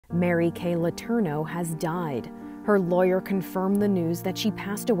Mary Kay Letourneau has died. Her lawyer confirmed the news that she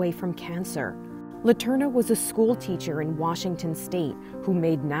passed away from cancer. Letourneau was a school teacher in Washington state who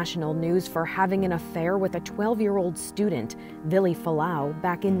made national news for having an affair with a 12-year-old student, Vili Fualaau,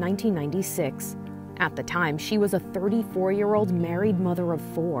 back in 1996. At the time, she was a 34-year-old married mother of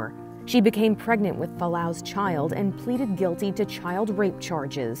 4. She became pregnant with Fualaau's child and pleaded guilty to child rape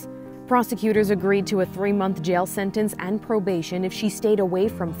charges. Prosecutors agreed to a 3-month jail sentence and probation if she stayed away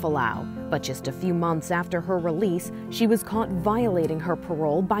from Fualaau. But just a few months after her release, she was caught violating her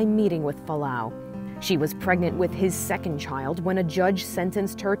parole by meeting with Fualaau. She was pregnant with his second child when a judge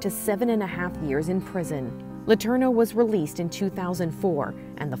sentenced her to 7.5 years in prison. Letourneau was released in 2004,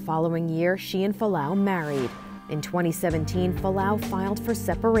 and the following year she and Fualaau married. In 2017, Fualaau filed for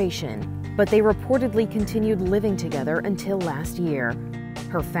separation, but they reportedly continued living together until last year.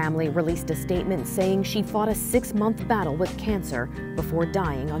 Her family released a statement saying she fought a 6-month battle with cancer before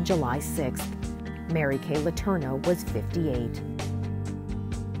dying on July 6th. Mary Kay Letourneau was 58.